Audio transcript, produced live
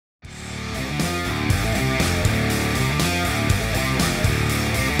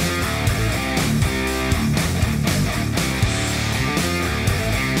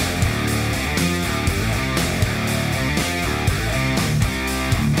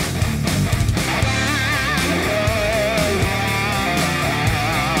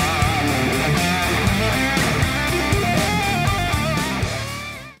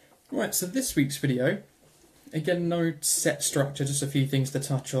Right, so this week's video, again, no set structure, just a few things to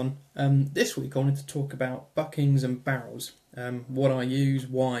touch on. This week I wanted to talk about buckings and barrels, what I use,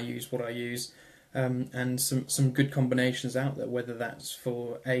 why I use what I use, and some good combinations out there, whether that's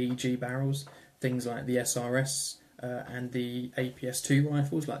for AEG barrels, things like the SRS and the APS-2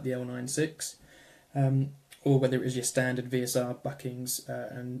 rifles like the L96, or whether it was your standard VSR buckings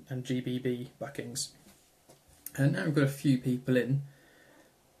and GBB buckings. And now we've got a few people in.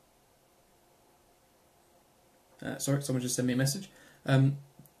 Sorry, someone just sent me a message. Now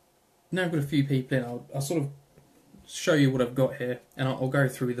I've got a few people in, I'll sort of show you what I've got here, and I'll go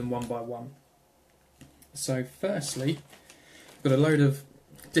through them one by one. So firstly, I've got a load of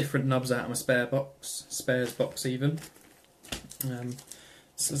different nubs out of my spares box even.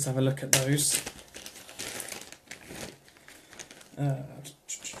 So let's have a look at those.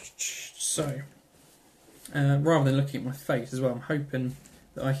 Rather than looking at my face as well, I'm hoping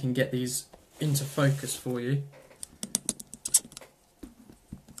that I can get these into focus for you.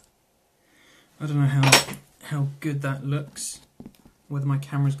 I don't know how good that looks, whether my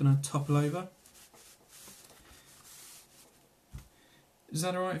camera's going to topple over. Is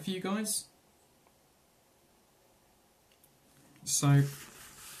that alright for you guys? So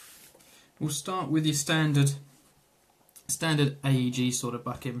we'll start with your standard AEG sort of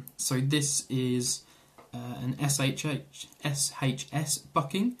bucking. So this is an SHS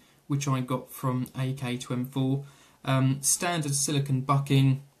bucking, which I got from AK2M4. Standard silicon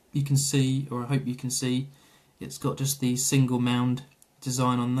bucking. You can see, or I hope you can see, it's got just the single mound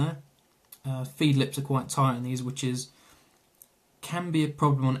design on there. Feed lips are quite tight on these, which can be a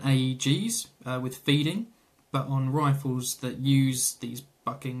problem on AEGs with feeding, but on rifles that use these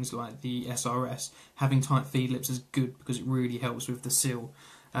buckings like the SRS, having tight feed lips is good because it really helps with the seal.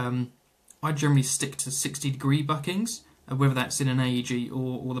 I generally stick to 60-degree buckings, whether that's in an AEG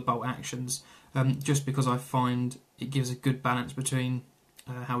or the bolt actions, just because I find it gives a good balance between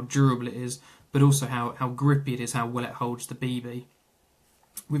how durable it is, but also how grippy it is, how well it holds the BB.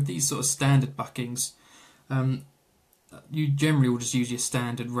 With these sort of standard buckings, you generally will just use your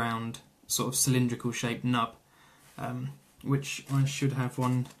standard round, sort of cylindrical shaped nub, which I should have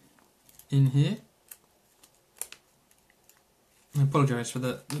one in here. I apologise for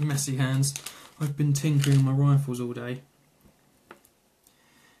the messy hands. I've been tinkering on my rifles all day.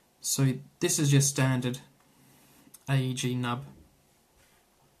 So this is your standard AEG nub,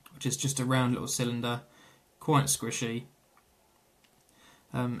 which is just a round little cylinder, quite squishy,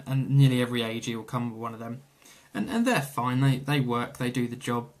 and nearly every AEG will come with one of them. And they're fine, they work, they do the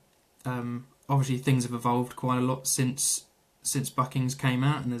job. Obviously things have evolved quite a lot since buckings came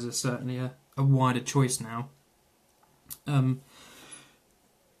out, and there's certainly a wider choice now.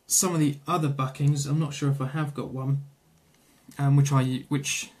 Some of the other buckings, I'm not sure if I have got one,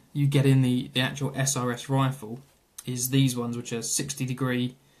 which you get in the actual SRS rifle, is these ones, which are 60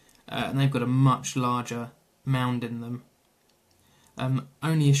 degree, and they've got a much larger mound in them.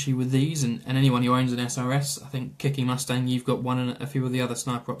 Only issue with these, and anyone who owns an SRS, I think Kicking Mustang, you've got one, and a few of the other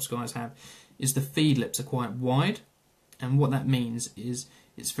Sniper Ops guys have, is the feed lips are quite wide, and what that means is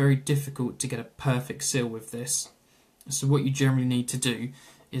it's very difficult to get a perfect seal with this. So what you generally need to do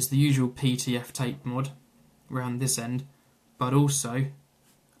is the usual PTF tape mod around this end, but also,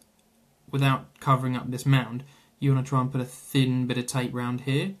 without covering up this mound, you want to try and put a thin bit of tape round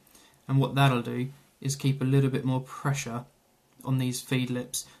here, and what that'll do is keep a little bit more pressure on these feed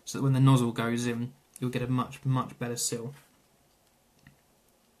lips, so that when the nozzle goes in, you'll get a much better seal.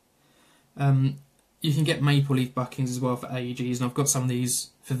 You can get maple leaf buckings as well for AEGs, and I've got some of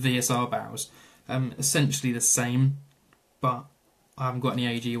these for VSR barrels. Essentially the same, but I haven't got any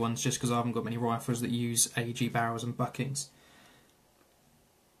AEG ones just because I haven't got many rifles that use AEG barrels and buckings.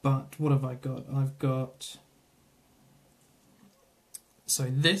 But what have I got? I've got... So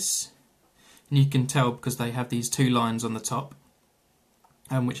this, and you can tell because they have these two lines on the top,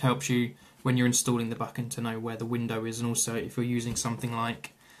 which helps you when you're installing the bucking to know where the window is, and also if you're using something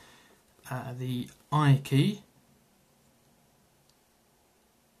like the I key,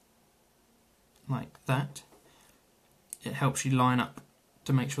 like that, it helps you line up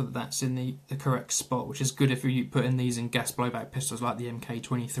to make sure that that's in the correct spot, which is good if you put in these in gas blowback pistols like the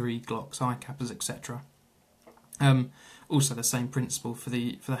MK23, Glocks, ICAPs, etc. Also the same principle for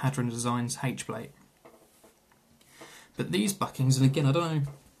the Hadron Designs H-plate. But these buckings, and again I don't know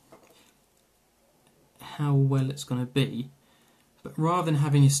how well it's going to be, but rather than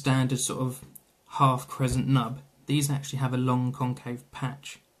having a standard sort of half crescent nub, these actually have a long concave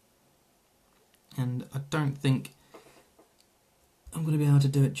patch. And I don't think I'm going to be able to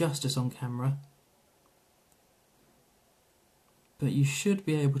do it justice on camera, but you should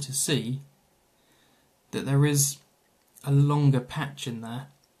be able to see that there is a longer patch in there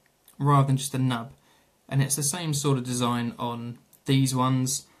rather than just a nub, and it's the same sort of design on these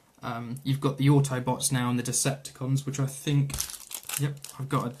ones. You've got the Autobots now and the Decepticons, which I think, yep, I've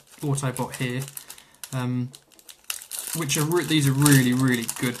got an Autobot here, these are really, really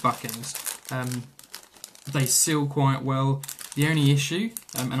good buckings. They seal quite well. The only issue,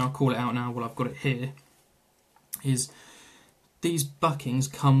 and I'll call it out now while I've got it here, is these buckings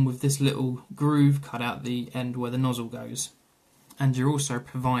come with this little groove cut out the end where the nozzle goes, and you're also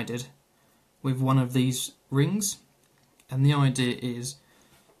provided with one of these rings, and the idea is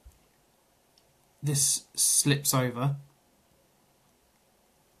this slips over,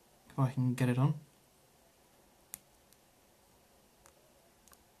 if I can get it on.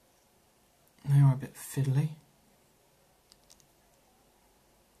 They are a bit fiddly.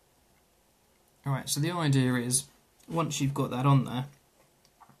 Alright, so the idea is, once you've got that on there,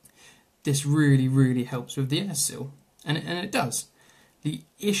 this really, really helps with the air seal, and it does. The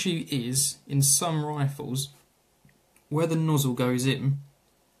issue is, in some rifles, where the nozzle goes in,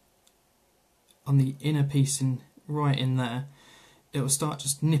 on the inner piece right in there, it will start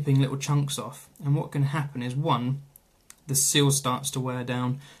just nipping little chunks off, and what can happen is, one, the seal starts to wear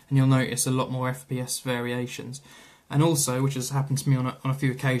down, and you'll notice a lot more FPS variations. And also, which has happened to me on a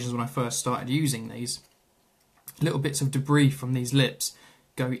few occasions when I first started using these, little bits of debris from these lips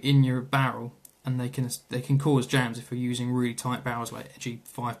go in your barrel, and they can cause jams if you're using really tight barrels like edgy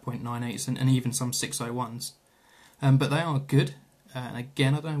 5.98s and even some 601s. But they are good, and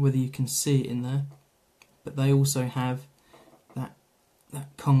again, I don't know whether you can see it in there, but they also have that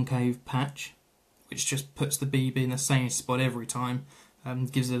concave patch, which just puts the BB in the same spot every time,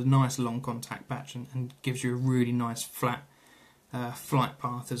 gives it a nice long contact patch, and gives you a really nice flat flight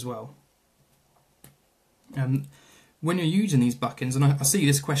path as well. When you're using these buckings, and I see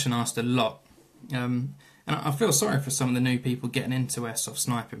this question asked a lot, and I feel sorry for some of the new people getting into airsoft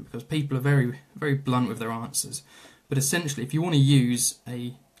sniping, because people are very, very blunt with their answers. But essentially, if you want to use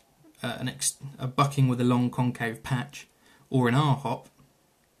a bucking with a long concave patch, or an R-hop,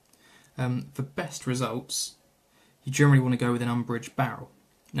 for best results, you generally want to go with an unbridged barrel.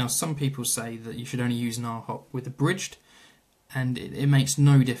 Now, some people say that you should only use an R-hop with a bridged, and it makes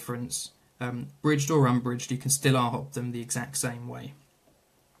no difference. Bridged or unbridged, you can still R-hop them the exact same way.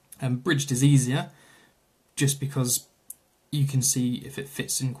 Bridged is easier, just because you can see if it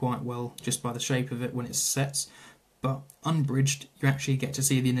fits in quite well just by the shape of it when it sets. But unbridged, you actually get to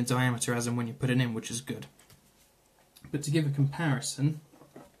see the inner diameter as and when you put it in, which is good. But to give a comparison,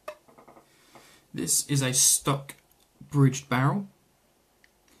 this is a stock bridged barrel,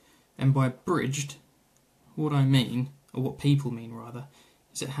 and by bridged, what I mean, or what people mean rather,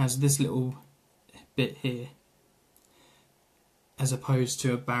 is it has this little bit here, as opposed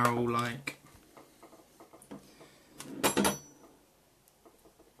to a barrel like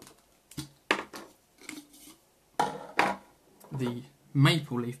the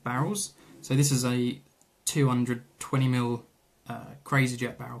maple leaf barrels. So this is a 220mm Crazy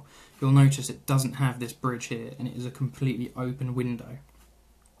Jet barrel. You'll notice it doesn't have this bridge here, and it is a completely open window.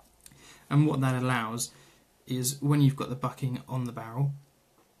 And what that allows is, when you've got the bucking on the barrel,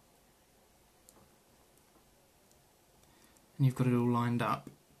 and you've got it all lined up,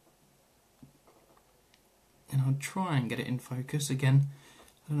 and I'll try and get it in focus again,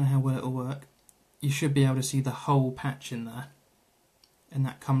 I don't know how well it'll work, you should be able to see the whole patch in there, and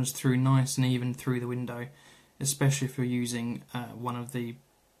that comes through nice and even through the window, especially if you're using one of the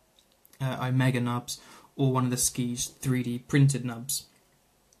Omega nubs or one of the Skis 3D printed nubs.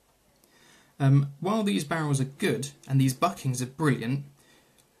 While these barrels are good and these buckings are brilliant,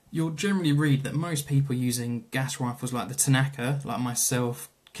 you'll generally read that most people using gas rifles like the Tanaka, like myself,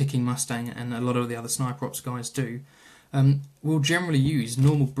 Kicking Mustang, and a lot of the other Sniper Ops guys do, will generally use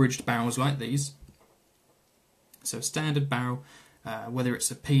normal bridged barrels like these. So a standard barrel, whether it's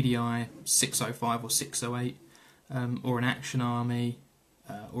a PDI 605 or 608, or an Action Army,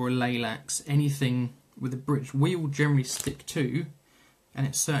 or a Laylax, anything with a bridge, we will generally stick to, and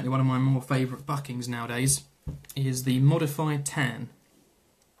it's certainly one of my more favourite buckings nowadays, is the modified tan.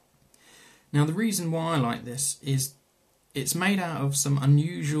 Now, the reason why I like this is it's made out of some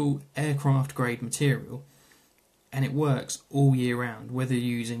unusual aircraft grade material, and it works all year round, whether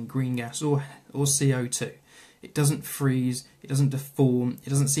you're using green gas or CO2. It doesn't freeze, it doesn't deform, it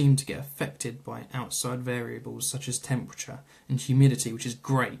doesn't seem to get affected by outside variables such as temperature and humidity, which is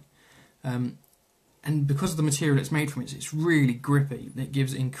great. And because of the material it's made from, it's really grippy. It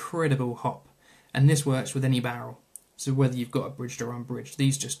gives incredible hop, and this works with any barrel. So whether you've got a bridged or unbridged,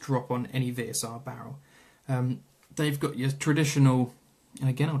 these just drop on any VSR barrel. they've got your traditional, and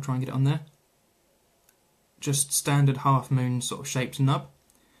again I'll try and get it on there, just standard half moon sort of shaped nub,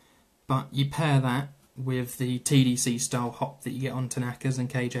 but you pair that with the TDC style hop that you get on Tanakas and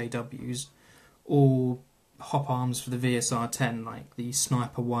KJWs, or hop arms for the VSR10 like the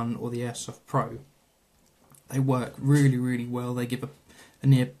Sniper 1 or the Airsoft Pro. They work really, really well. They give a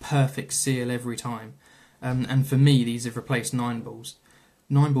near perfect seal every time. And for me, these have replaced 9-balls.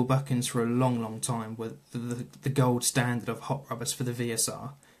 9-ball buckings for a long, long time were the gold standard of hot rubbers for the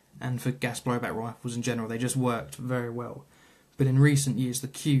VSR, and for gas blowback rifles in general. They just worked very well. But in recent years, the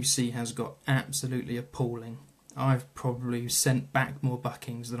QC has got absolutely appalling. I've probably sent back more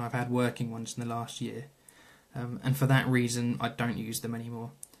buckings than I've had working ones in the last year. And for that reason, I don't use them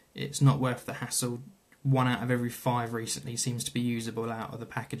anymore. It's not worth the hassle. 1 out of every 5 recently seems to be usable out of the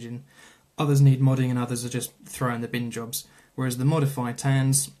packaging. Others need modding and others are just throwing the bin jobs. Whereas the modified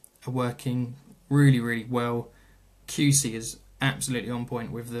tans are working really, really well. QC is absolutely on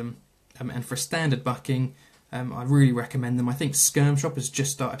point with them. And for a standard bucking, I really recommend them. I think Skirm Shop has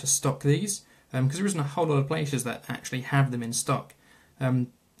just started to stock these, because there isn't a whole lot of places that actually have them in stock.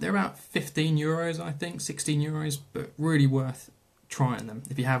 They're about €15, I think, €16, but really worth trying them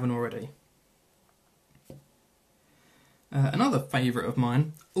if you haven't already. Another favourite of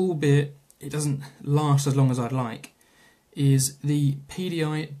mine, albeit it doesn't last as long as I'd like, is the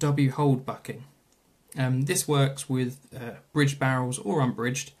PDI W hold bucking. This works with bridged barrels or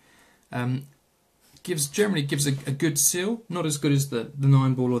unbridged. Generally gives a good seal, not as good as the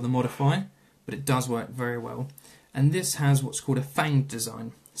 9-ball or the Modify, but it does work very well. And this has what's called a fanged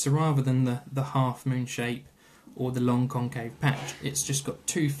design. So rather than the half moon shape or the long concave patch, it's just got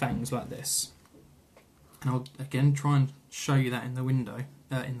 2 fangs like this. And I'll again try and show you that in the window,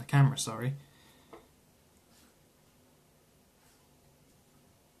 in the camera, sorry.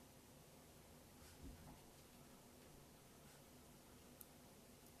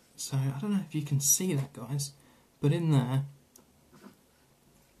 So I don't know if you can see that, guys, but in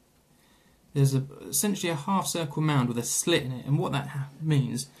there's essentially a half circle mound with a slit in it, and what that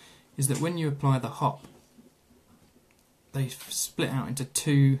means is that when you apply the hop, they split out into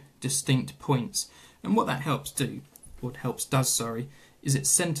 2 distinct points. And what that does, is it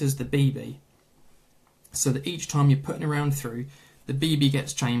centres the BB, so that each time you're putting a round through, the BB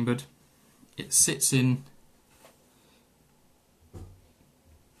gets chambered, it sits in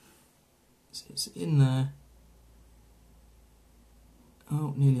there.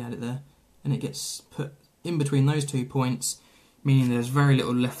 Oh, nearly had it there. And it gets put in between those 2 points, meaning there's very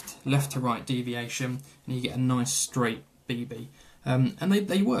little left to right deviation, and you get a nice straight BB. And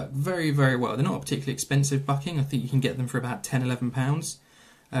they work very, very well. They're not a particularly expensive bucking. I think you can get them for about £10–11.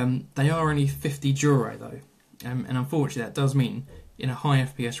 They are only 50 Euro though, and unfortunately that does mean in a high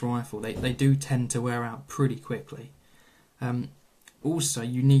FPS rifle they do tend to wear out pretty quickly. Also,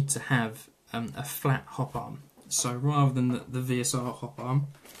 you need to have a flat hop arm. So rather than the VSR hop arm,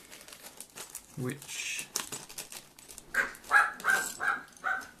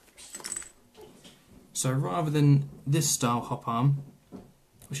 so rather than this style hop arm,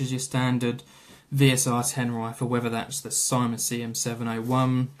 which is your standard VSR10 rifle, whether that's the Simon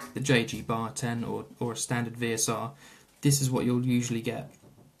CM701, the JG Bar 10, or a standard VSR, this is what you'll usually get.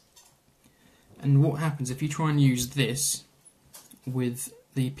 And what happens if you try and use this with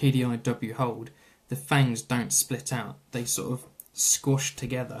the PDI W hold, the fangs don't split out, they sort of squash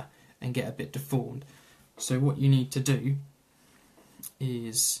together and get a bit deformed. So what you need to do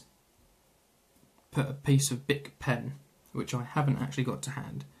is put a piece of Bic pen, which I haven't actually got to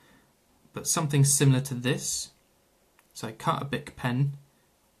hand, but something similar to this. So cut a Bic pen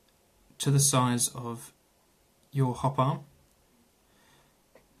to the size of your hop arm,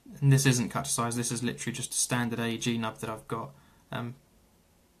 and this isn't cut to size, this is literally just a standard AEG nub that I've got,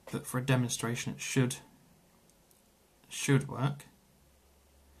 but for a demonstration it should work,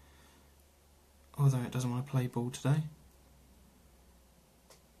 although it doesn't want to play ball today.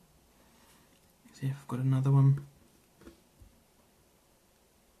 See if I've got another one.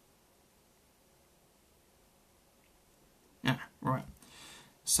 Yeah, right.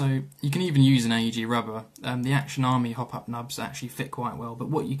 So you can even use an AEG rubber. The Action Army hop-up nubs actually fit quite well, but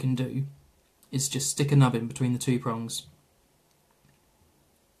what you can do is just stick a nub in between the 2 prongs.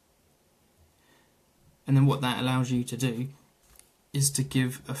 And then what that allows you to do is to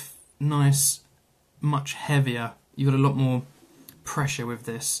give a nice, much heavier, you've got a lot more pressure with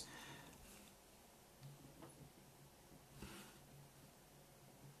this.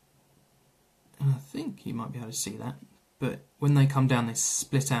 And I think you might be able to see that, but when they come down they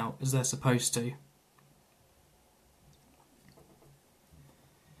split out as they're supposed to.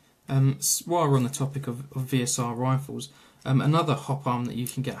 While we're on the topic of VSR rifles, another hop arm that you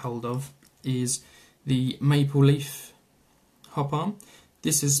can get hold of is the Maple Leaf hop arm.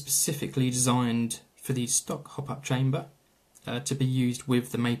 This is specifically designed for the stock hop-up chamber to be used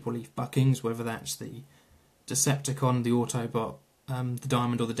with the Maple Leaf buckings, whether that's the Decepticon, the Autobot, the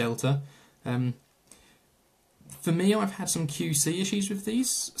Diamond or the Delta. For me, I've had some QC issues with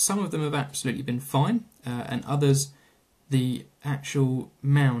these. Some of them have absolutely been fine, and others, the actual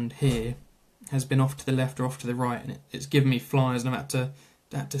mound here has been off to the left or off to the right, and it's given me flyers, and I've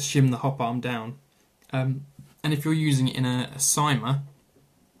had to shim the hop arm down. And if you're using it in a Cymer,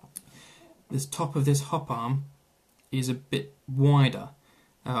 the top of this hop arm is a bit wider,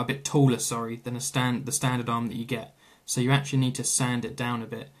 a bit taller, sorry, than the standard arm that you get. So you actually need to sand it down a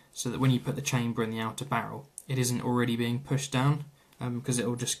bit so that when you put the chamber in the outer barrel, it isn't already being pushed down, because it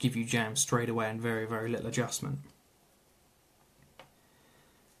will just give you jam straight away and very, very little adjustment.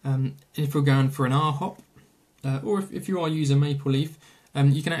 If we're going for an R-hop, or if you are using Maple Leaf,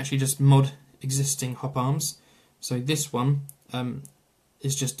 you can actually just mod existing hop arms. So this one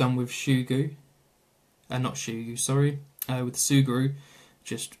is just done with Shugu, not Shugu, sorry, with Suguru.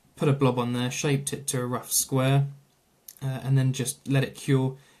 Just put a blob on there, shaped it to a rough square, and then just let it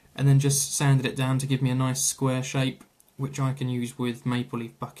cure, and then just sanded it down to give me a nice square shape, which I can use with Maple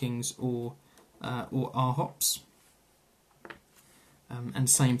Leaf buckings or R-hops. And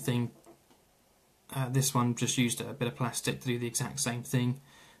same thing, this one just used a bit of plastic to do the exact same thing,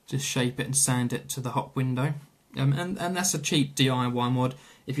 just shape it and sand it to the hop window. And that's a cheap DIY mod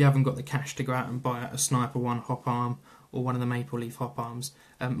if you haven't got the cash to go out and buy a Sniper 1 hop arm or one of the Maple Leaf hop arms.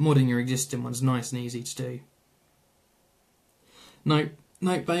 Modding your existing one's nice and easy to do. No,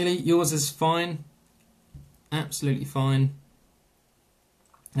 Bailey, yours is fine. Absolutely fine.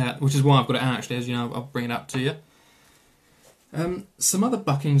 Which is why I've got it out, actually, as you know, I'll bring it up to you. Some other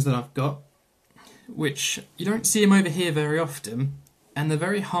buckings that I've got, which you don't see them over here very often, and they're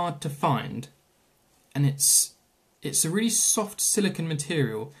very hard to find, and it's a really soft silicon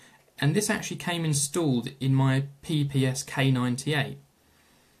material, and this actually came installed in my PPS K98,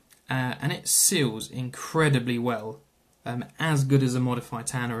 and it seals incredibly well, as good as a Modify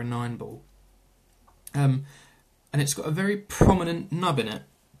Tan or a 9-ball, and it's got a very prominent nub in it,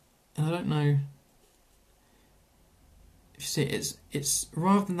 and I don't know. You see, it's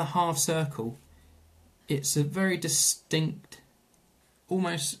rather than the half circle, it's a very distinct,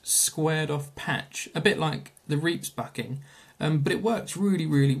 almost squared off patch, a bit like the Reaps bucking, but it works really,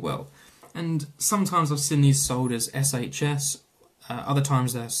 really well. And sometimes I've seen these sold as SHS, other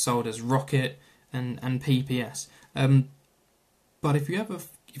times they're sold as Rocket and PPS. But if you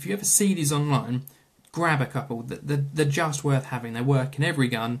ever see these online, grab a couple. They're just worth having. They work in every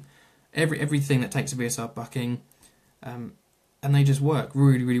gun, everything that takes a VSR bucking. And they just work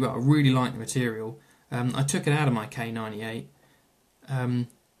really, really well. I really like the material. I took it out of my K98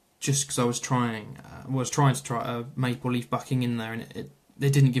 just because I was trying to try a Maple Leaf bucking in there, and it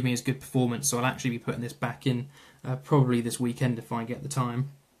didn't give me as good performance. So I'll actually be putting this back in probably this weekend if I get the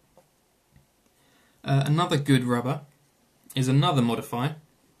time. Another good rubber is another Modify,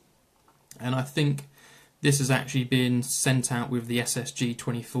 and I think this has actually been sent out with the SSG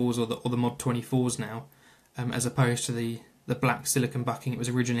 24s or the Mod 24s now. As opposed to the black silicon bucking it was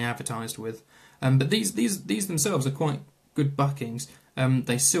originally advertised with. But these themselves are quite good buckings.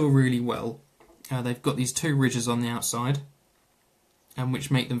 They seal really well. They've got these two ridges on the outside, which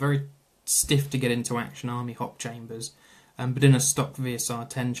make them very stiff to get into Action Army hop chambers. But in a stock VSR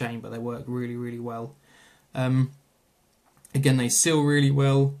 10 chamber they work really, really well. Again, they seal really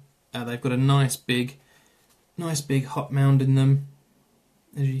well. They've got a nice big hop mound in them,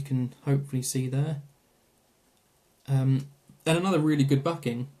 as you can hopefully see there. And another really good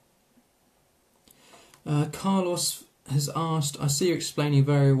bucking. Carlos has asked, I see you explaining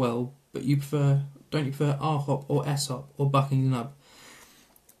very well, but don't you prefer R-hop or S-hop or bucking the nub?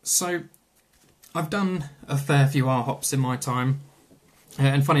 So, I've done a fair few R-hops in my time,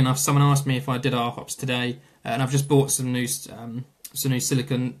 and funny enough, someone asked me if I did R-hops today, and I've just bought some new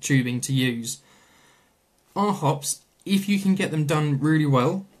silicon tubing to use. R-hops, if you can get them done really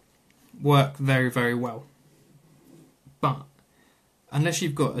well, work very, very well. But unless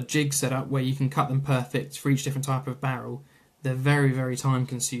you've got a jig set up where you can cut them perfect for each different type of barrel, they're very, very time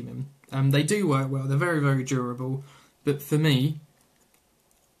consuming. They do work well, they're very, very durable, but for me,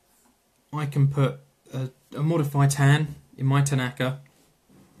 I can put a Modify Tan in my Tanaka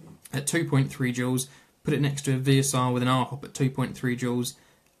at 2.3 joules, put it next to a VSR with an R-hop at 2.3 joules,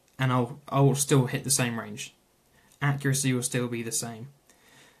 and I'll still hit the same range. Accuracy will still be the same.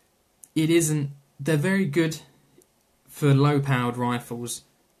 They're very good for low-powered rifles,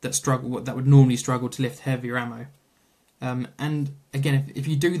 that would normally struggle to lift heavier ammo. And again, if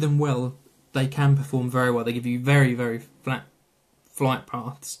you do them well, they can perform very well. They give you very, very flat flight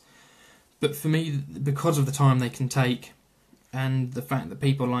paths. But for me, because of the time they can take, and the fact that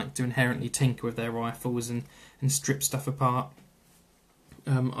people like to inherently tinker with their rifles and strip stuff apart,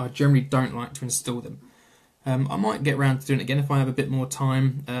 I generally don't like to install them. I might get around to doing it again if I have a bit more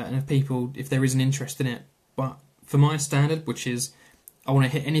time, and if there is an interest in it. But for my standard, which is I want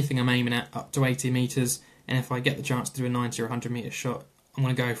to hit anything I'm aiming at up to 80 metres, and if I get the chance to do a 90 or 100 metre shot, I'm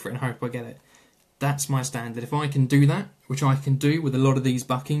going to go for it and hope I get it. That's my standard. If I can do that, which I can do with a lot of these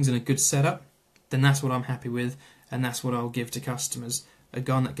buckings and a good setup, then that's what I'm happy with, and that's what I'll give to customers. A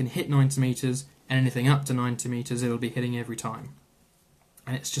gun that can hit 90 metres, and anything up to 90 metres it'll be hitting every time.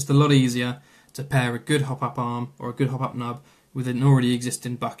 And it's just a lot easier to pair a good hop-up arm or a good hop-up nub with an already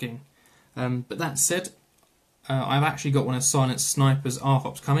existing bucking. But that said, I've actually got one of Silent Sniper's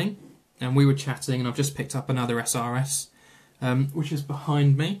R-Hops coming, and we were chatting, and I've just picked up another SRS, which is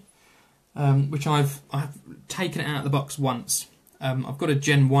behind me, which I've taken it out of the box once. I've got a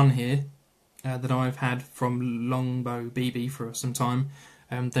Gen 1 here that I've had from Longbow BB for some time.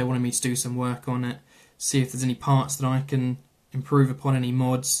 They wanted me to do some work on it, see if there's any parts that I can improve upon, any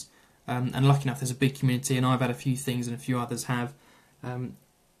mods. And lucky enough, there's a big community, and I've had a few things, and a few others have.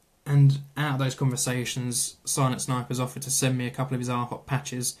 And out of those conversations, Silent Sniper's offered to send me a couple of his R-Hop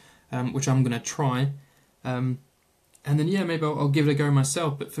patches, which I'm going to try. And then, yeah, maybe I'll give it a go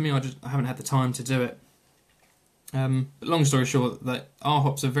myself. But for me, I haven't had the time to do it. But long story short, that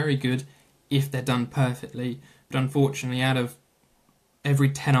R-Hops are very good if they're done perfectly. But unfortunately, out of every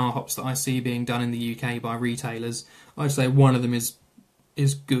 10 R-Hops that I see being done in the UK by retailers, I'd say one of them is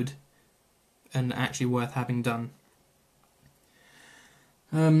good and actually worth having done.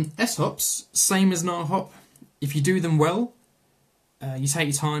 S-Hops, same as an R-Hop. If you do them well, you take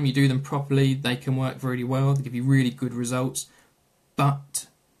your time, you do them properly, they can work really well, they give you really good results. But,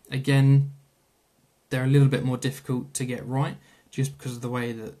 again, they're a little bit more difficult to get right, just because of the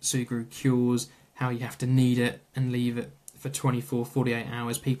way that Sugru cures, how you have to knead it and leave it for 24, 48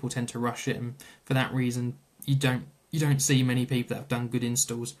 hours. People tend to rush it, and for that reason, you don't see many people that have done good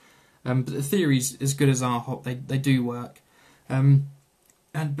installs. But the theory's as good as R-Hop, they do work.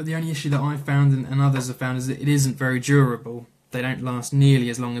 But the only issue that I've found, and others have found, is that it isn't very durable. They don't last nearly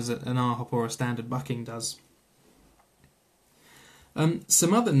as long as an R-Hop or a standard bucking does.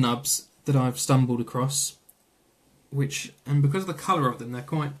 Some other nubs that I've stumbled across, and because of the colour of them,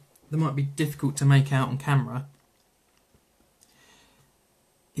 they might be difficult to make out on camera,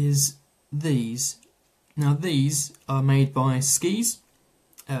 is these. Now these are made by Skis.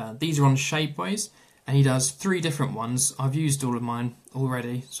 These are on Shapeways, and he does 3 different ones. I've used all of mine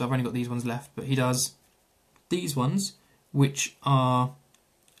already, so I've only got these ones left, but he does these ones, which are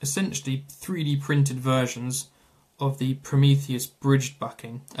essentially 3D printed versions of the Prometheus bridge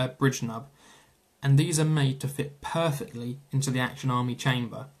nub, and these are made to fit perfectly into the Action Army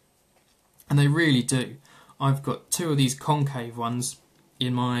chamber, and they really do. I've got 2 of these concave ones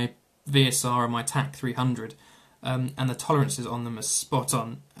in my VSR and my TAC 300, and the tolerances on them are spot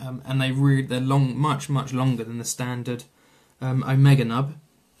on, and they're much longer than the standard Omega nub.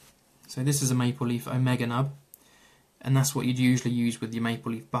 So this is a Maple Leaf Omega nub, and that's what you'd usually use with your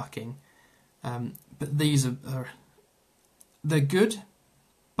Maple Leaf bucking. But these they're good,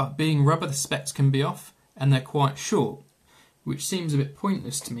 but being rubber, the specs can be off, and they're quite short, which seems a bit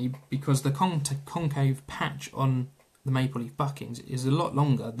pointless to me because the concave patch on the Maple Leaf buckings is a lot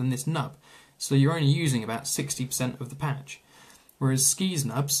longer than this nub, so you're only using about 60% of the patch, whereas Skis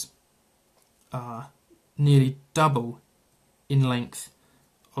nubs are nearly double in length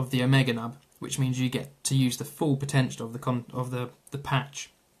of the Omega nub, which means you get to use the full potential of the patch.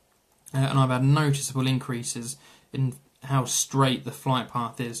 And I've had noticeable increases in how straight the flight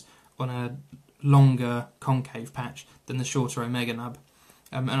path is on a longer concave patch than the shorter Omega nub.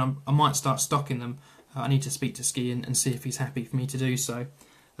 And I might start stocking them. I need to speak to Ski and see if he's happy for me to do so.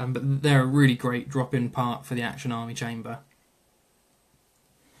 But they're a really great drop-in part for the Action Army chamber.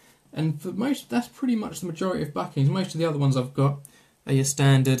 And for that's pretty much the majority of buckings. Most of the other ones I've got are your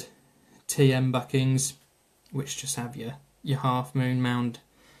standard TM buckings, which just have your half moon mound.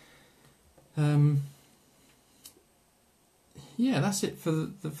 Yeah, that's it for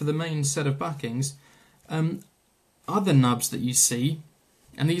the main set of buckings. Other nubs that you see,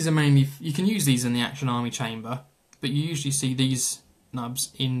 and these are mainly, you can use these in the Action Army chamber, but you usually see these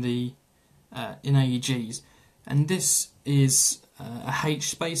nubs in the in AEGs, and this is a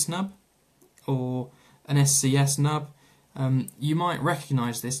H-space nub or an SCS nub. You might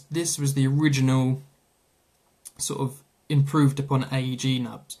recognise this. This was the original sort of improved upon AEG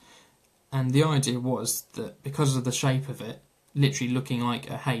nubs. And the idea was that because of the shape of it, literally looking like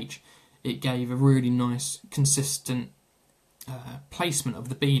a H, it gave a really nice, consistent placement of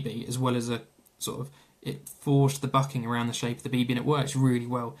the BB, as well as a sort of, it forged the bucking around the shape of the BB, and it works really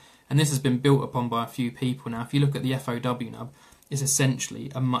well. And this has been built upon by a few people. Now, if you look at the FOW nub, it's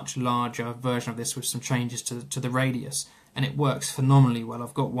essentially a much larger version of this with some changes to the radius, and it works phenomenally well.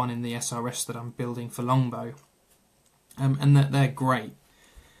 I've got one in the SRS that I'm building for longbow, and they're great.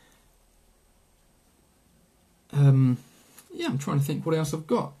 Yeah, I'm trying to think what else I've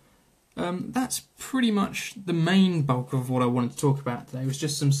got. That's pretty much the main bulk of what I wanted to talk about today. It was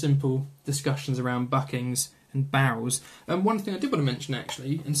just some simple discussions around buckings and barrels. One thing I did want to mention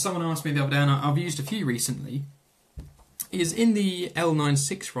actually, and someone asked me the other day, and I've used a few recently, is in the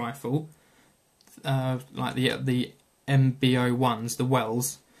L96 rifle, like the MBO1s, the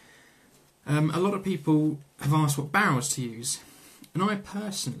Wells, a lot of people have asked what barrels to use. And I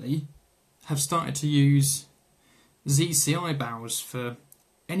personally have started to use ZCI barrels for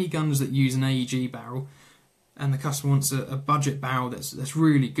any guns that use an AEG barrel, and the customer wants a budget barrel that's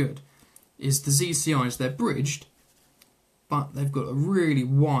really good. Is the ZCIs, they're bridged, but they've got a really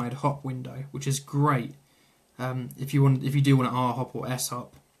wide hop window, which is great if you do want an R hop or S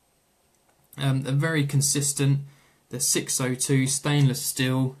hop. They're very consistent. They're 602 stainless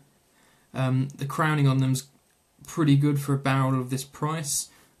steel. The crowning on them's pretty good for a barrel of this price.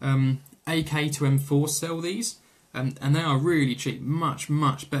 AK to M4 sell these, and they are really cheap, much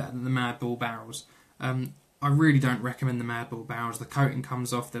better than the Mad Bull barrels. I really don't recommend the Mad Bull barrels. The coating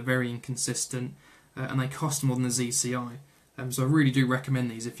comes off, they're very inconsistent, and they cost more than the ZCI. So I really do recommend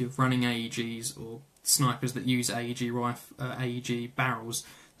these if you're running AEGs or snipers that use AEG barrels.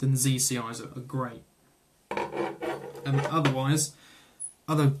 Then the ZCIs are great. Otherwise,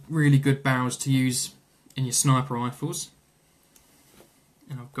 other really good barrels to use in your sniper rifles,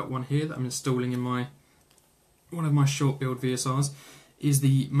 and I've got one here that I'm installing in one of my short build VSRs, is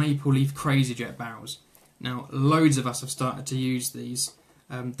the Maple Leaf Crazy Jet barrels. Now, loads of us have started to use these.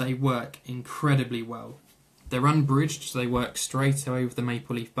 They work incredibly well. They're unbridged, so they work straight away with the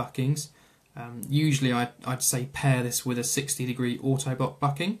Maple Leaf buckings. Usually I'd say pair this with a 60-degree Autobot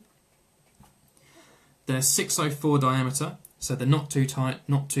bucking. They're 604 diameter, so they're not too tight,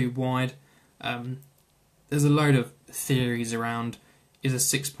 not too wide. There's a load of theories around, is a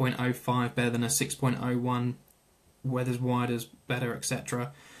 6.05 better than a 6.01, whether's wider's better,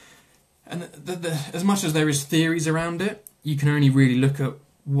 etc. And as much as there is theories around it, you can only really look at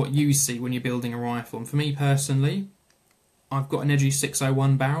what you see when you're building a rifle. And for me personally, I've got an edgy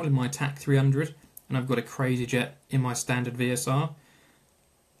 601 barrel in my TAC 300, and I've got a Crazy Jet in my standard VSR.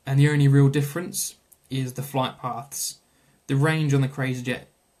 And the only real difference is the flight paths. The range on the Crazy Jet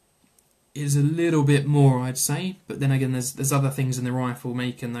is a little bit more, I'd say, but then again there's other things in the rifle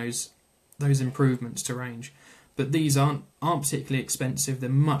making those improvements to range. But these aren't particularly expensive. They're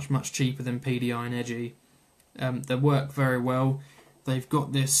much cheaper than PDI and Edgy. They work very well. They've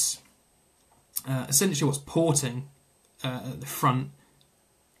got this essentially what's porting at the front,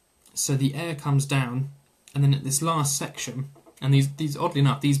 so the air comes down, and then at this last section, and these oddly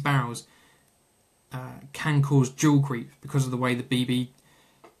enough, these barrels can cause dual creep because of the way the BB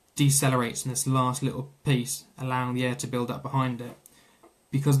decelerates in this last little piece, allowing the air to build up behind it.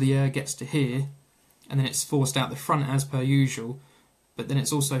 Because the air gets to here, and then it's forced out the front as per usual, but then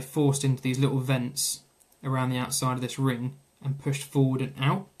it's also forced into these little vents around the outside of this ring and pushed forward and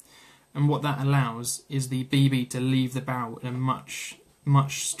out. And what that allows is the BB to leave the barrel in a much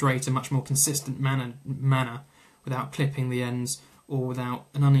straighter, much more consistent manner without clipping the ends or without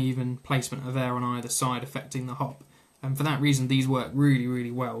an uneven placement of air on either side affecting the hop. And for that reason, these work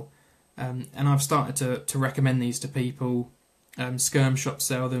really well. And I've started to recommend these to people. Skirm shops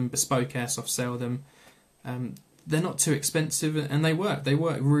sell them, Bespoke Airsoft sell them. They're not too expensive, and they work. They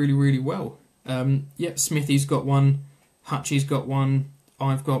work really well. Yep, Smithy's got one, Hutchie's got one,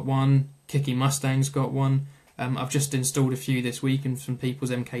 I've got one, Kicky Mustang's got one. I've just installed a few this week in some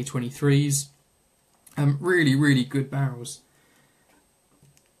people's MK23s. Really good barrels.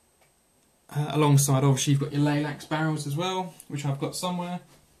 Alongside, obviously, you've got your Laylax barrels as well, which I've got somewhere.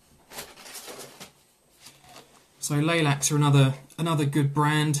 So Laylax are another good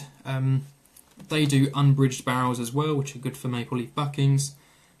brand. They do unbridged barrels as well, which are good for Maple Leaf buckings.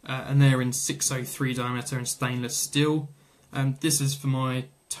 And they're in 603 diameter and stainless steel. This is for my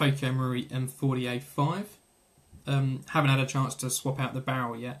Tokyo Marui M40A5. Haven't had a chance to swap out the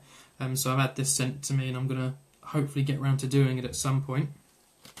barrel yet, so I've had this sent to me, and I'm going to hopefully get around to doing it at some point.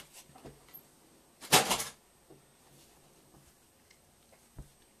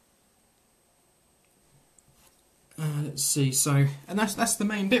 let's see. So, and that's the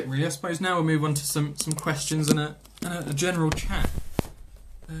main bit really. I suppose now we'll move on to some questions and a general chat,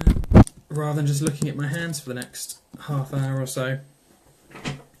 rather than just looking at my hands for the next half hour or so.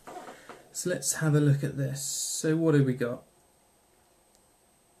 So let's have a look at this. So what have we got?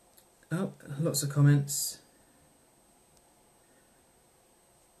 Oh, lots of comments.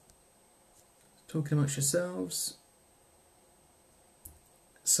 Talking amongst yourselves.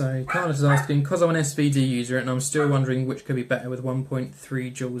 So Carlos is asking, because I'm an SVD user and I'm still wondering which could be better with 1.3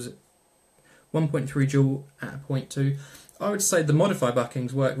 joules, 1.3 joule at a 0.2. I would say the modified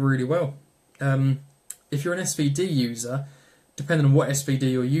buckings work really well. If you're an SVD user, depending on what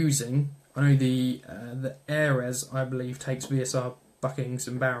SVD you're using, I know the Ares, I believe, takes VSR buckings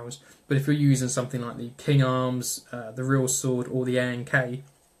and barrels, but if you're using something like the King Arms, the Real Sword, or the A&K,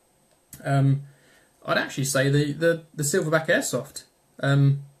 I'd actually say the Silverback Airsoft.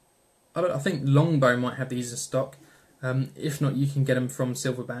 I think Longbow might have these in stock. If not, you can get them from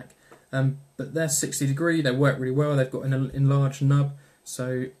Silverback. But they're 60 degree. They work really well. They've got an enlarged nub,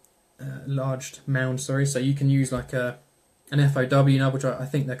 so enlarged mound. Sorry, so you can use like an FOW nub, which I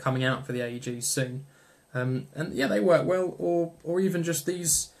think they're coming out for the AEGs soon. And yeah, they work well. Or even just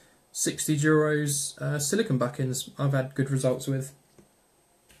these 60 euros silicon buckings. I've had good results with.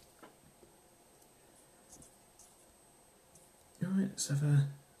 Alright, let's have a...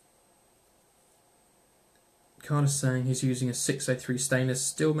 Carter's saying he's using a 603 stainless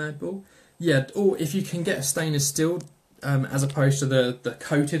steel mad ball. Yeah, or if you can get a stainless steel as opposed to the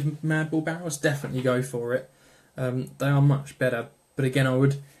coated mad ball barrels, definitely go for it. They are much better. But again,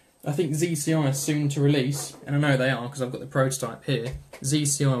 I think ZCI is soon to release, and I know they are because I've got the prototype here.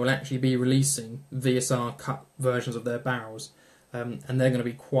 ZCI will actually be releasing VSR cut versions of their barrels, and they're going to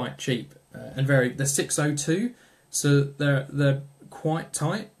be quite cheap and they're 602. So they're quite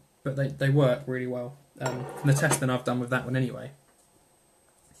tight, but they work really well. From the testing I've done with that one anyway.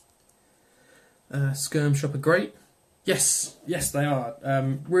 Skirm Shop are great. Yes, they are.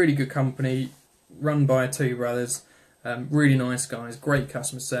 Really good company, run by two brothers. Really nice guys, great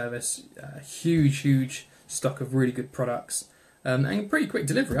customer service, huge stock of really good products, and pretty quick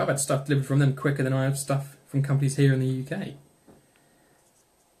delivery. I've had stuff delivered from them quicker than I have stuff from companies here in the UK.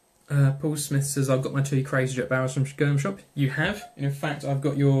 Paul Smith says, I've got my two Crazy Jet barrels from Skirm Shop. You have. And in fact, I've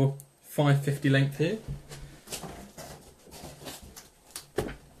got your 550 length here.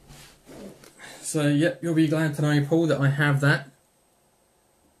 So, yep, you'll be glad to know, Paul, that I have that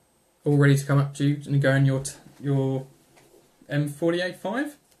all ready to come up to you and go in your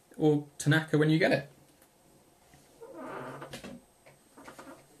M48-5 or Tanaka when you get it.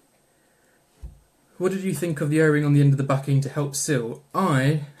 What did you think of the O-ring on the end of the bucking to help seal?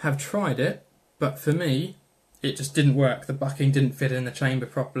 I have tried it, but for me, it just didn't work. The bucking didn't fit in the chamber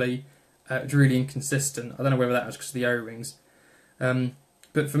properly. It was really inconsistent. I don't know whether that was because of the O-rings.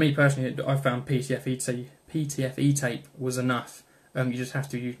 But for me personally, I found PTFE tape was enough. You just have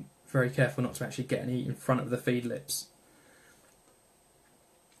to be very careful not to actually get any in front of the feed lips.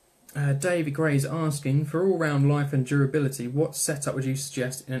 David Gray is asking, for all-round life and durability, what setup would you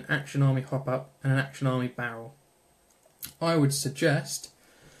suggest in an Action Army hop-up and an Action Army barrel? I would suggest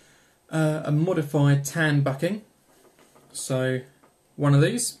a modified tan bucking, so one of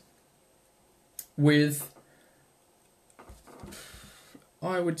these, with,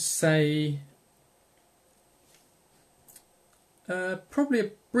 I would say, probably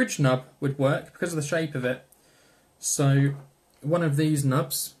a bridge nub would work because of the shape of it. So one of these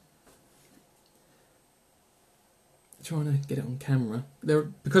nubs, trying to get it on camera.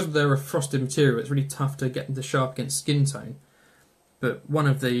 Because they're a frosted material, it's really tough to get them to sharp against skin tone. But one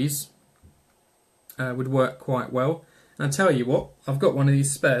of these would work quite well. And I tell you what, I've got one of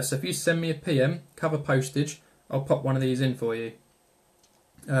these spares. So if you send me a PM, cover postage, I'll pop one of these in for you.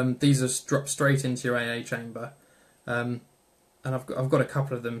 These are dropped straight into your AA chamber, and I've got a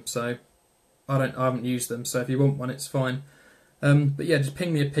couple of them. So I haven't used them. So if you want one, it's fine. But yeah, just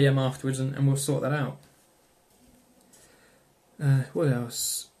ping me a PM afterwards, and we'll sort that out. What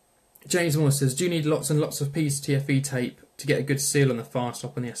else? James Moore says, do you need lots and lots of PTFE tape to get a good seal on the far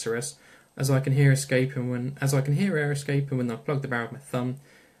stop on the SRS? As I can hear air escaping when I plug the barrel with my thumb,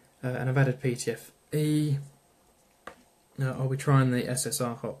 and I've added PTFE. I'll be trying the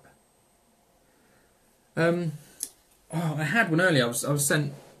SSR hop. I had one earlier.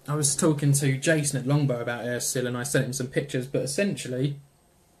 I was talking to Jason at Longbow about air seal, and I sent him some pictures. But essentially,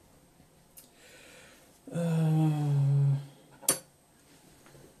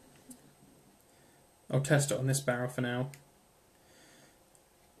 I'll test it on this barrel for now.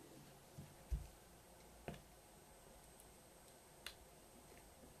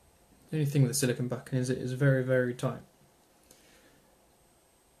 The only thing with the silicon bucking is it is very, very tight.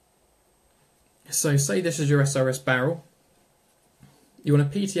 So say this is your SRS barrel. You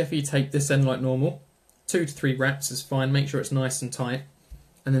want to PTFE tape this end like normal. 2 to 3 wraps is fine, make sure it's nice and tight.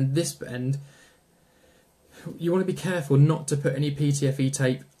 And then this end, you want to be careful not to put any PTFE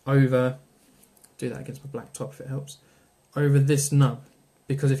tape over, do that against my black top if it helps, over this nub.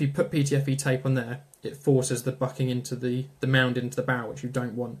 Because if you put PTFE tape on there, it forces the bucking into the mound into the barrel, which you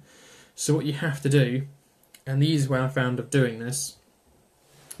don't want. So what you have to do, and the easiest way I found of doing this,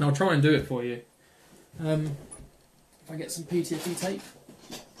 and I'll try and do it for you. If I get some PTFE tape.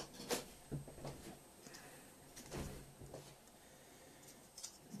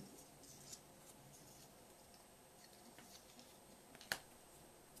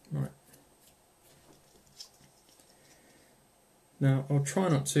 Right. Now I'll try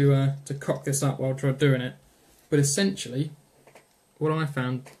not to cock this up while I'm doing it, but essentially, what I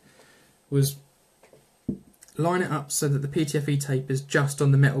found was line it up so that the PTFE tape is just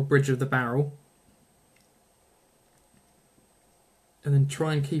on the metal bridge of the barrel, and then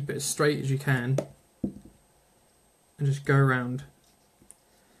try and keep it as straight as you can, and just go around.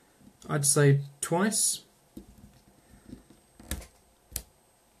 I'd say twice,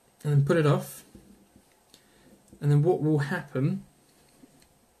 and then put it off, and then what will happen,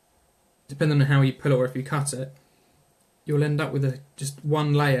 depending on how you pull it or if you cut it, you'll end up with just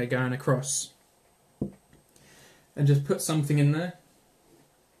one layer going across. And just put something in there,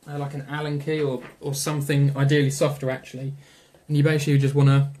 like an Allen key or something, ideally softer actually, and you basically just want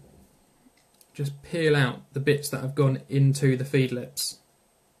to just peel out the bits that have gone into the feed lips.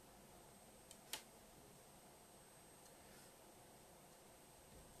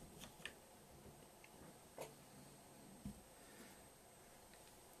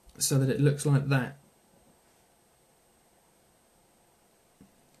 So that it looks like that.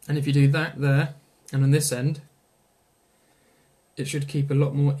 And if you do that there, and on this end, it should keep a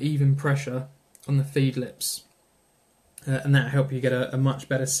lot more even pressure on the feed lips, and that'll help you get a much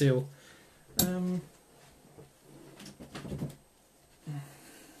better seal. I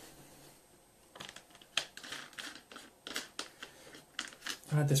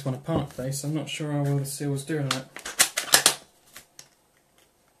had this one apart today, so I'm not sure how well the seal was doing on it.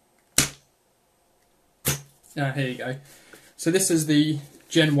 Here you go. So this is the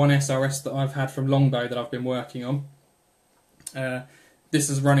Gen 1 SRS that I've had from Longbow that I've been working on. This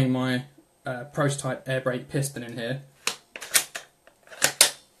is running my prototype air brake piston in here.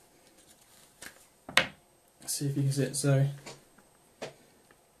 Let's see if you can see it. So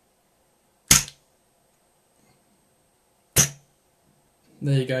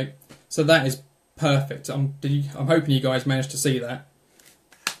there you go. So that is perfect. I'm hoping you guys managed to see that.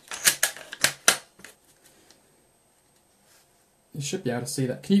 You should be able to see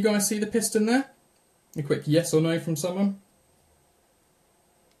that. Can you guys see the piston there? A quick yes or no from someone.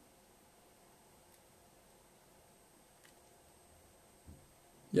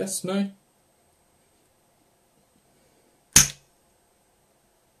 Yes, no?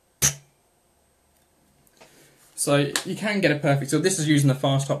 So you can get it perfect. So this is using the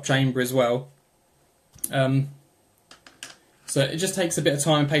fast top chamber as well. So it just takes a bit of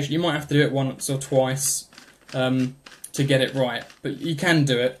time and patience. You might have to do it once or twice to get it right, but you can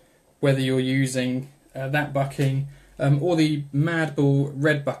do it whether you're using that bucking or the Mad Bull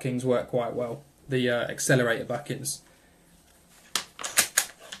red buckings work quite well. The accelerator buckings.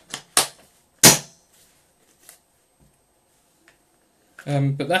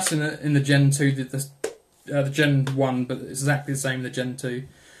 But that's in the Gen 2, the Gen 1, but it's exactly the same in the Gen 2.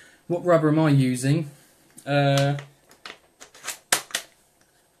 What rubber am I using?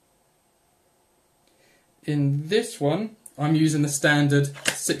 In this one, I'm using the standard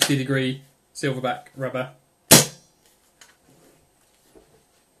 60-degree silverback rubber.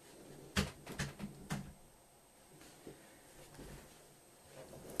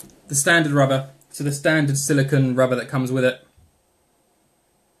 The standard rubber, so the standard silicone rubber that comes with it.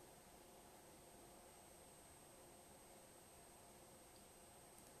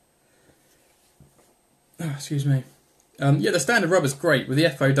 Oh, excuse me. Yeah, the standard rubber is great with the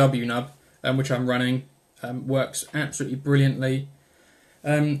FOW nub, which I'm running. Works absolutely brilliantly.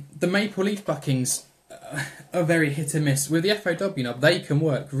 The maple leaf buckings are very hit and miss. With the FOW nub, they can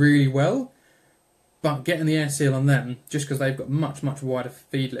work really well, but getting the air seal on them, just because they've got much wider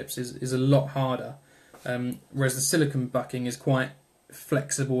feed lips, is a lot harder. Whereas the silicone bucking is quite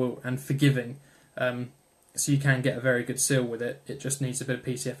flexible and forgiving, so you can get a very good seal with it. It just needs a bit of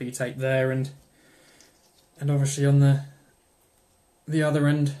PTFE tape there, and obviously on the other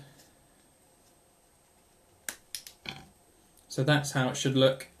end. So that's how it should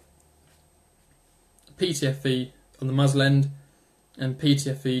look. PTFE on the muzzle end and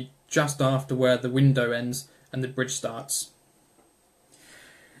PTFE just after where the window ends and the bridge starts.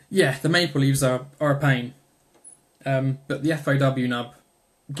 Yeah, the maple leaves are a pain, but the FOW nub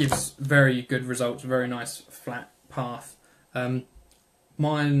gives very good results, very nice flat path.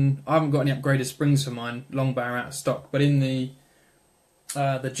 Mine, I haven't got any upgraded springs for mine, long bar out of stock, but in the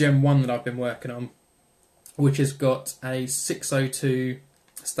Gen 1 that I've been working on, which has got a 602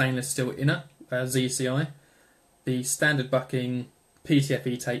 stainless steel inner, ZCI, the standard bucking,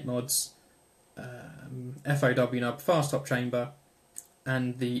 PTFE tape mods, FOW nub, fast top chamber,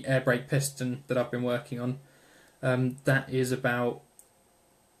 and the air brake piston that I've been working on. That is about,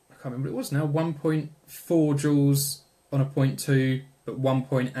 I can't remember what it was now, 1.4 joules on a 0.2, but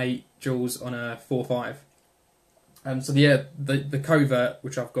 1.8 joules on a 4.5. So the covert,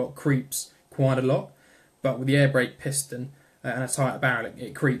 which I've got, creeps quite a lot, but with the air brake piston and a tighter barrel,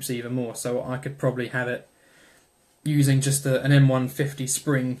 it creeps even more. So I could probably have it using just an M150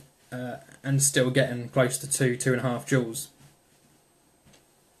 spring and still getting close to 2.5 joules.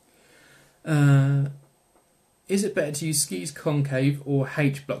 Is it better to use skis concave or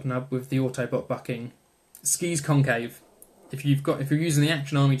H-block nub with the Autobot bucking? Skis concave. If you're using the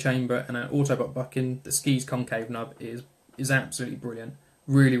Action Army chamber and an Autobot bucking, the skis concave nub is absolutely brilliant.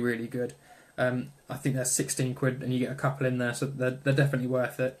 Really, really good. I think they're 16 quid and you get a couple in there, so they're definitely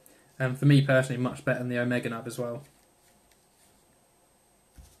worth it. For me personally, much better than the Omega nub as well.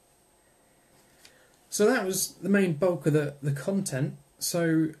 So that was the main bulk of the content.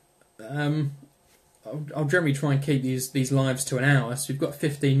 So I'll generally try and keep these lives to an hour, so we've got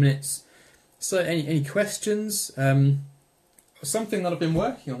 15 minutes. So any questions? Something that I've been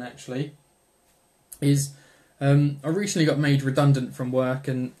working on actually is I recently got made redundant from work,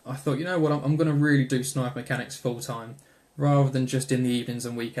 and I thought, you know what, I'm going to really do snipe mechanics full time rather than just in the evenings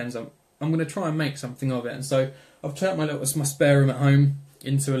and weekends. I'm going to try and make something of it, and so I've turned my spare room at home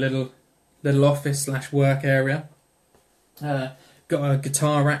into a little office / work area. Got a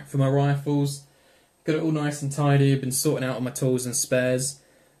guitar rack for my rifles. Got it all nice and tidy. Been sorting out all my tools and spares.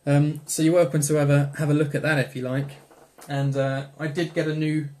 So you're welcome to have a look at that if you like. And I did get a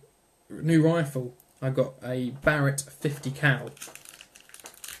new rifle. I got a Barrett 50 cal.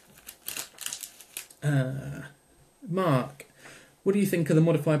 Mark, what do you think of the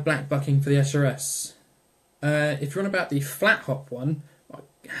modified black bucking for the SRS? If you're on about the flat hop one, I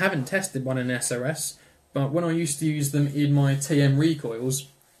haven't tested one in SRS, but when I used to use them in my TM recoils,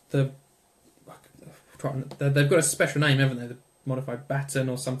 they've got a special name, haven't they? The modified baton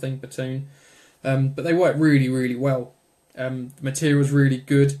or something, batoon. But they work really, really well. The material's really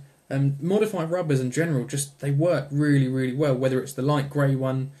good. Modified rubbers in general, they work really, really well, whether it's the light grey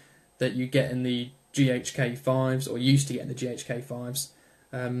one that you get in the GHK 5s, or used to get in the GHK 5s,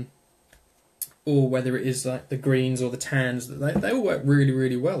 or whether it is like the greens or the tans, they all work really,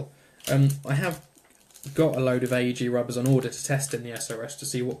 really well. I have got a load of AEG rubbers on order to test in the SRS to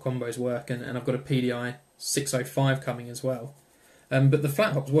see what combos work, and I've got a PDI 605 coming as well. But the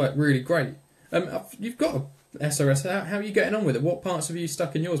flat hops work really great. You've got a SRS, how are you getting on with it? What parts have you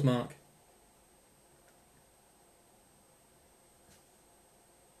stuck in yours, Mark?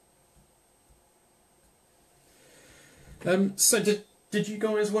 So did you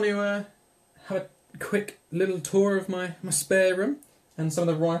guys want to have a quick little tour of my spare room and some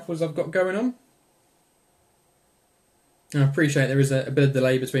of the rifles I've got going on? I appreciate there is a bit of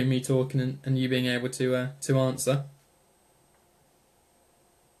delay between me talking and you being able to answer.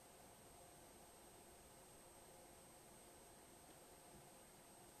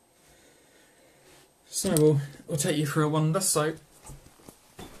 So we'll take you for a wander. So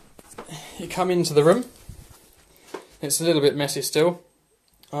you come into the room. It's a little bit messy still.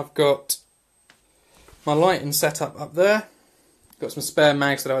 I've got my lighting set up there. Got some spare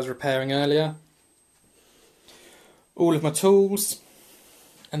mags that I was repairing earlier. All of my tools.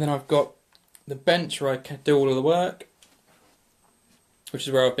 And then I've got the bench where I can do all of the work, which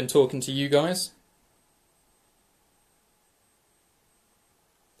is where I've been talking to you guys.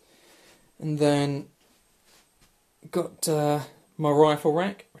 And then got my rifle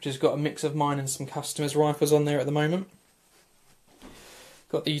rack, which has got a mix of mine and some customers' rifles on there at the moment.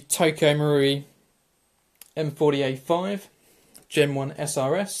 Got the Tokyo Marui M40A5, Gen 1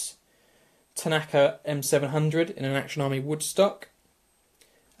 SRS, Tanaka M700 in an Action Army Woodstock.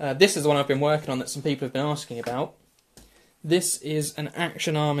 This is the one I've been working on that some people have been asking about. This is an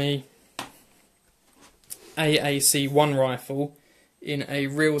Action Army AAC1 rifle in a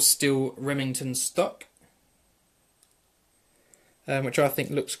real steel Remington stock, which I think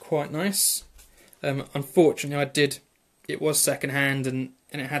looks quite nice. Unfortunately, it was second hand and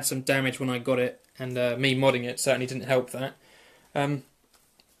it had some damage when I got it, and me modding it certainly didn't help that.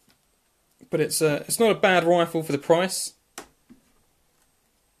 but it's not a bad rifle for the price.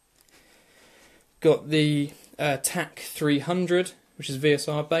 Got the TAC 300, which is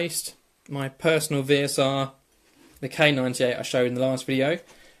VSR based. My personal VSR, the K98 I showed in the last video,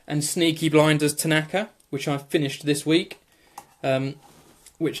 and Sneaky Blinders Tanaka, which I finished this week,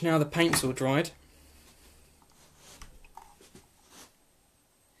 which now the paint's all dried.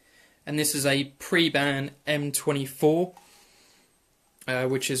 And this is a pre-ban M24,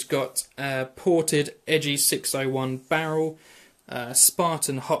 which has got a ported edgy 601 barrel,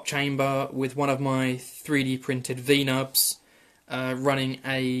 Spartan hop chamber with one of my 3D printed V-nubs, running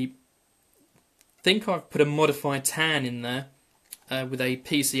I think I've put a modified tan in there, with a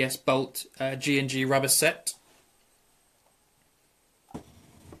PCS bolt G&G rubber set.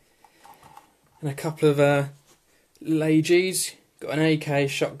 And a couple of Leigis. Got an AK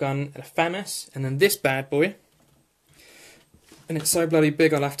shotgun and a FAMAS, and then this bad boy, and it's so bloody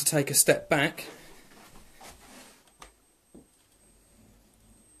big I'll have to take a step back.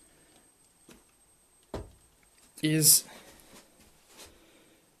 Is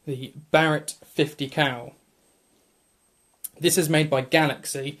the Barrett 50 cal. This is made by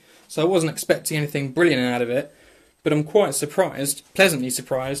Galaxy, so I wasn't expecting anything brilliant out of it, but I'm quite surprised, pleasantly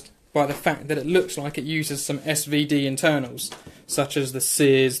surprised, by the fact that it looks like it uses some SVD internals, such as the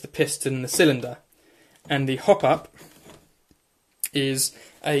sears, the piston, the cylinder. And the hop-up is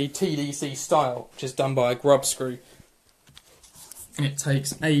a TDC style, which is done by a grub screw. And it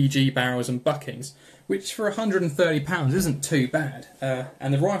takes AEG barrels and buckings, which for £130 isn't too bad.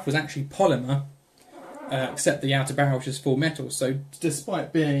 And the rifle is actually polymer, except the outer barrel, which is full metal. So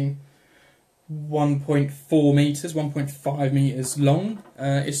despite being 1.4 metres, 1.5 metres long,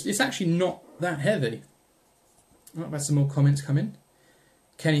 it's actually not that heavy. Oh, I've had some more comments come in.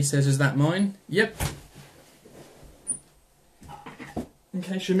 Kenny says, is that mine? Yep. In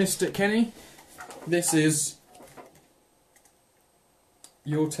case you missed it, Kenny, this is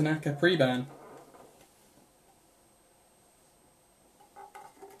your Tanaka pre-ban.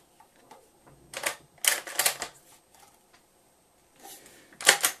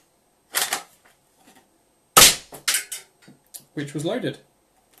 Which was loaded.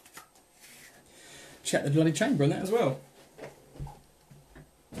 Check the bloody chamber on that as well.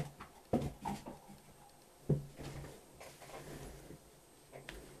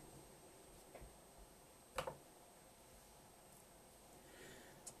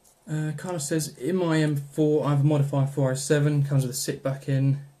 Carlos says, in my M4 I have a modified 407, comes with a sit back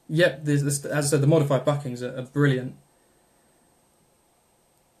in. Yep, as I said, the modified buckings are brilliant.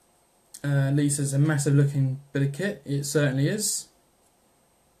 Lee says, a massive looking bit of kit. It certainly is.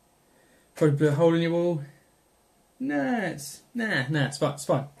 Probably blew a hole in your wall. Nah, it's fine. It's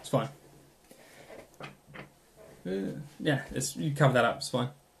fine. It's fine. Yeah, you cover that up. It's fine.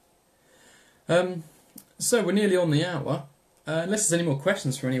 So we're nearly on the hour. Unless there's any more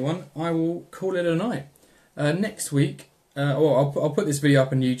questions from anyone, I will call it a night. Next week, I'll put this video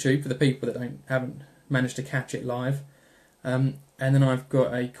up on YouTube for the people that haven't managed to catch it live. And then I've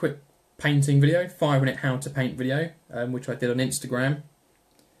got a quick painting video, 5-minute how to paint video, which I did on Instagram.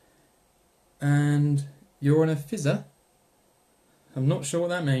 And you're on a fizzer. I'm not sure what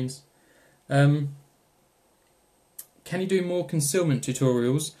that means. Can you do more concealment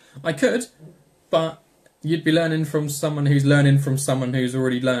tutorials? I could, but you'd be learning from someone who's learning from someone who's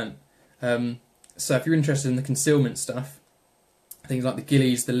already learned. So if you're interested in the concealment stuff, things like the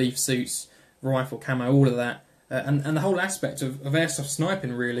ghillies, the leaf suits, rifle camo, all of that, and the whole aspect of airsoft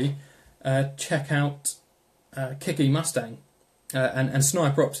sniping really, check out Kicking Mustang and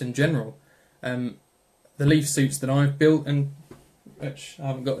sniper ops in general. The leaf suits that I've built and which I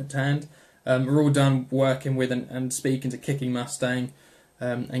haven't got at hand are all done working with and speaking to Kicking Mustang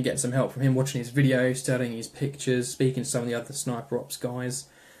and getting some help from him, watching his videos, studying his pictures, speaking to some of the other sniper ops guys.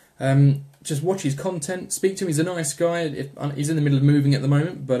 Just watch his content, speak to him. He's a nice guy. He's in the middle of moving at the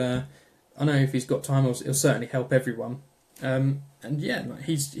moment, but I know if he's got time, he'll certainly help everyone. And yeah,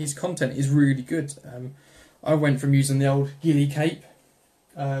 his content is really good. I went from using the old ghillie cape,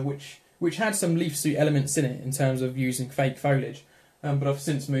 which had some leaf suit elements in it in terms of using fake foliage, but I've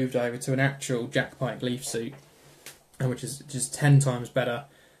since moved over to an actual Jack Pike leaf suit, which is just 10 times better.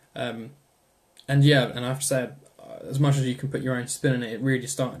 And yeah, and I have to say, as much as you can put your own spin on it, it really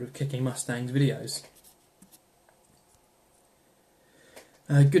started with Kicking Mustang's videos.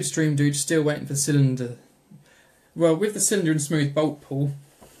 Good stream, dude. Still waiting for the cylinder. Well, with the cylinder and smooth bolt pull,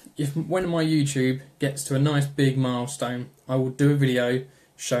 when my YouTube gets to a nice big milestone, I will do a video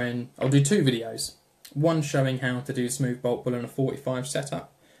showing. I'll do 2 videos. One showing how to do smooth bolt pull on a 45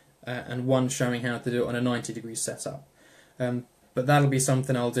 setup, and one showing how to do it on a 90-degree setup. but that'll be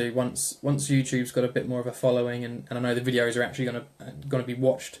something I'll do once YouTube's got a bit more of a following, and I know the videos are actually going to be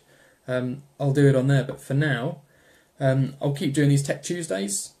watched. I'll do it on there. But for now, I'll keep doing these Tech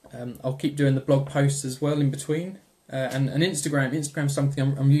Tuesdays. I'll keep doing the blog posts as well in between, and Instagram. Instagram's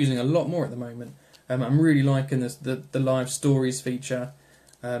something I'm using a lot more at the moment. I'm really liking the live stories feature,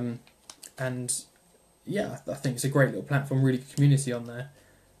 and yeah, I think it's a great little platform. Really good community on there.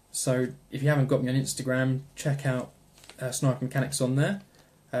 So if you haven't got me on Instagram, check out Sniper Mechanics on there.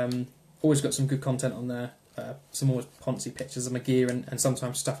 Always got some good content on there. Some more poncy pictures of my gear and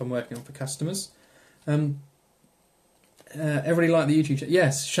sometimes stuff I'm working on for customers. Everybody like the YouTube channel?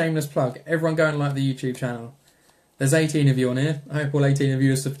 Yes, shameless plug. Everyone go and like the YouTube channel. There's 18 of you on here. I hope all 18 of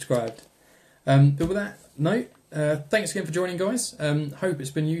you are subscribed. But with that note, thanks again for joining, guys. Hope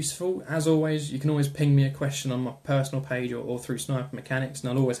it's been useful. As always, you can always ping me a question on my personal page or through Sniper Mechanics, and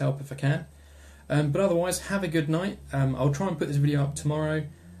I'll always help if I can. But otherwise, have a good night. I'll try and put this video up tomorrow,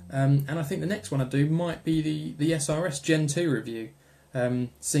 and I think the next one I do might be the SRS Gen 2 review,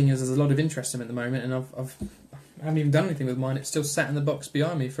 seeing as there's a lot of interest in it at the moment, and I haven't even done anything with mine. It's still sat in the box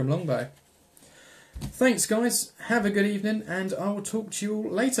behind me from Longbow. Thanks, guys. Have a good evening, and I will talk to you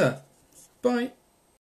all later. Bye.